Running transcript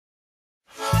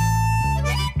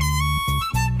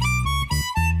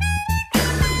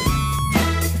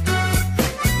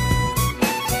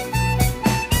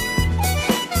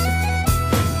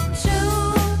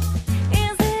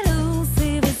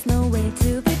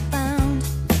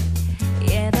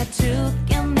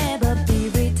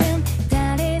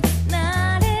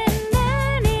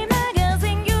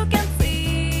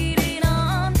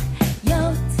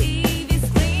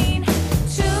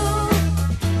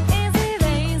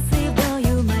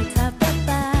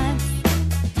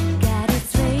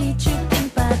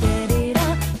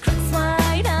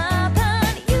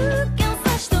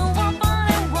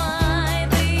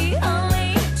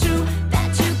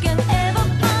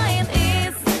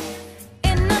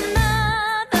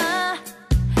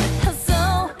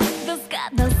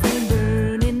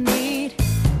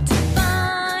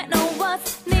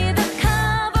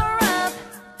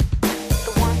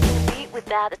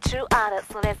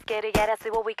get together, see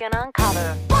what we can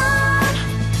uncover. What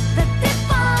that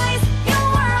defines your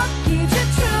world, gives you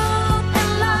truth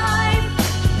and life.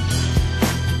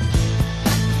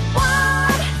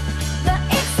 What that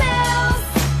excels,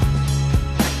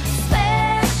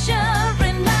 special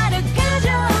in light to guide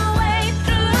your way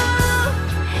through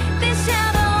this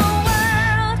shadow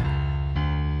world.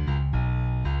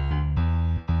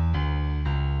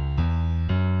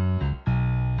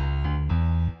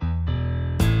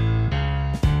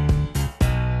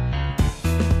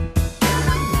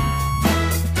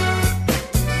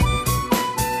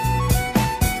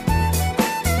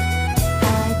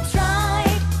 I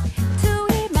tried to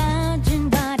imagine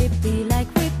what it'd be like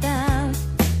without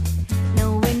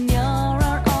knowing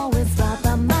you're always right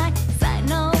by my side.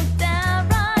 No doubt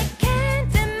I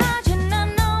can't imagine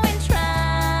unknowing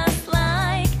trust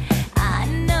like I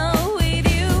know with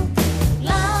you.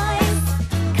 Lies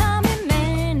come in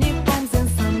many forms and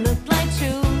some look like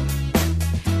truth,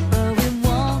 but we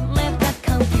won't let that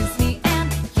confuse me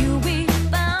and you. We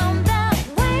found that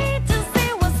way to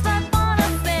see what's right for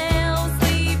ourselves.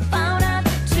 We found out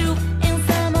truth in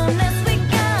someone else. We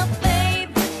got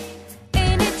faith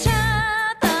in each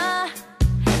other.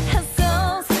 Our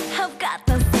souls have got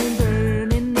the same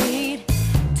burning need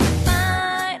to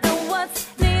find out what's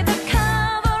need to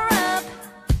cover up.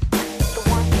 The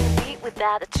one can beat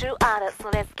without the true others, so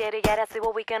let's get together, see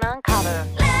what we can uncover.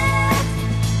 Let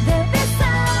there be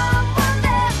someone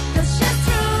there that shares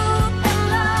truth and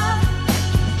love.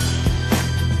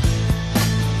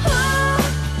 Who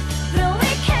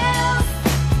really cares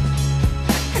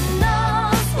and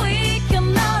knows we can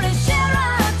only share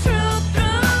our truth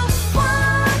through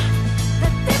one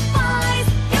that defines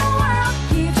your world,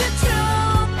 gives you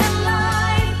truth and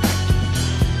life.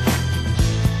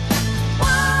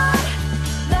 One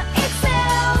that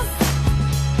excels,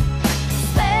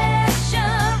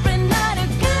 special in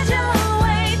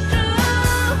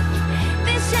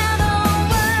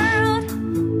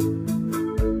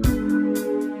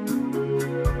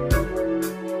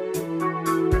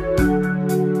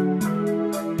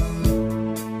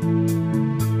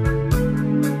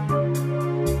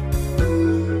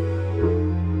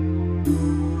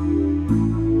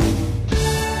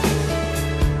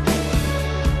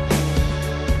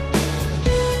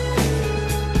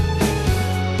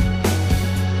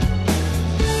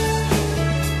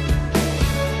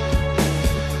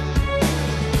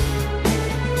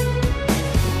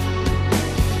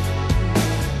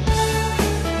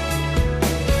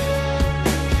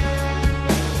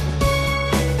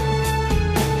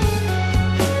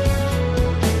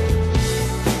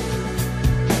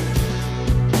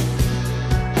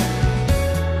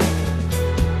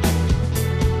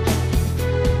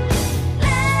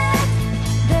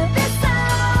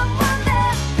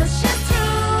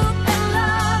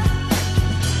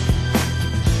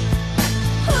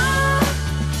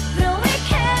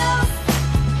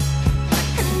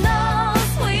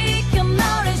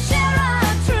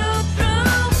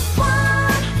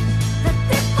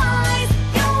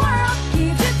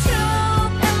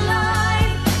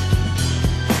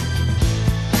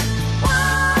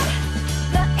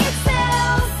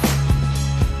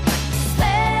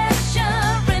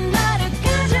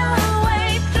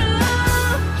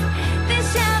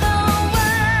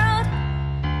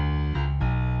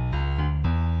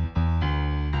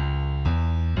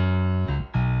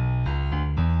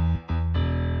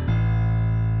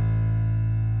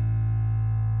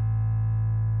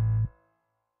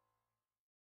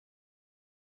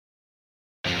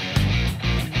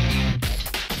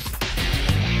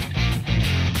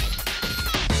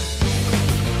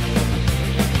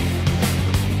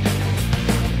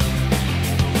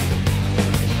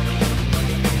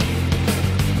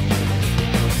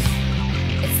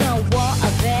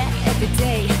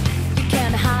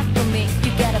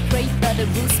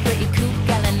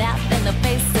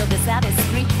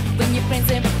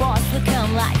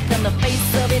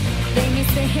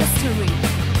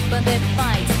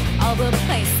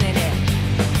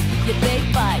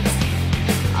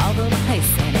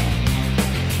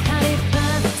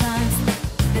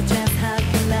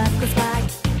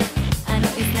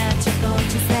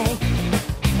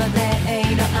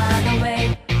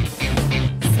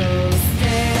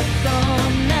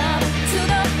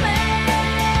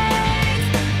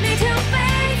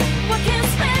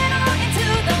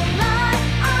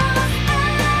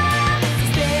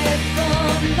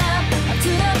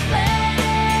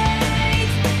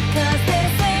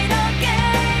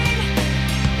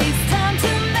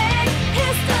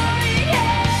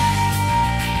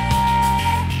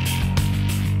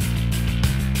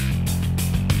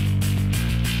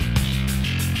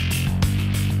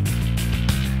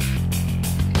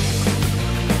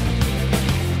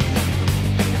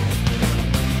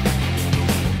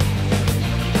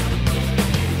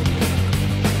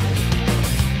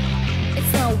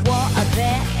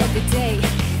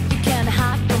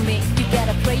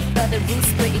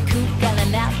boost, but you cool,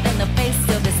 calling out in the face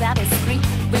of this outer screen.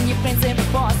 When your friends and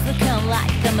boss look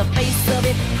alike on the face of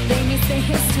it, they miss their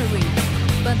history,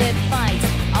 but they fight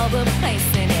all the place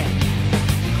in it.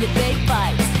 Yeah, they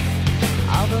fight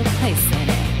all the place in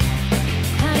it.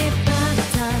 Had it by the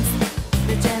times,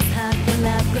 they just had the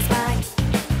love goes by.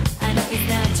 I know it's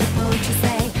not your fault, you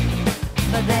say,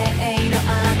 but there ain't no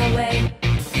other way.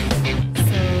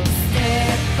 So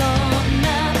step on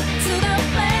up to the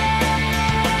plate.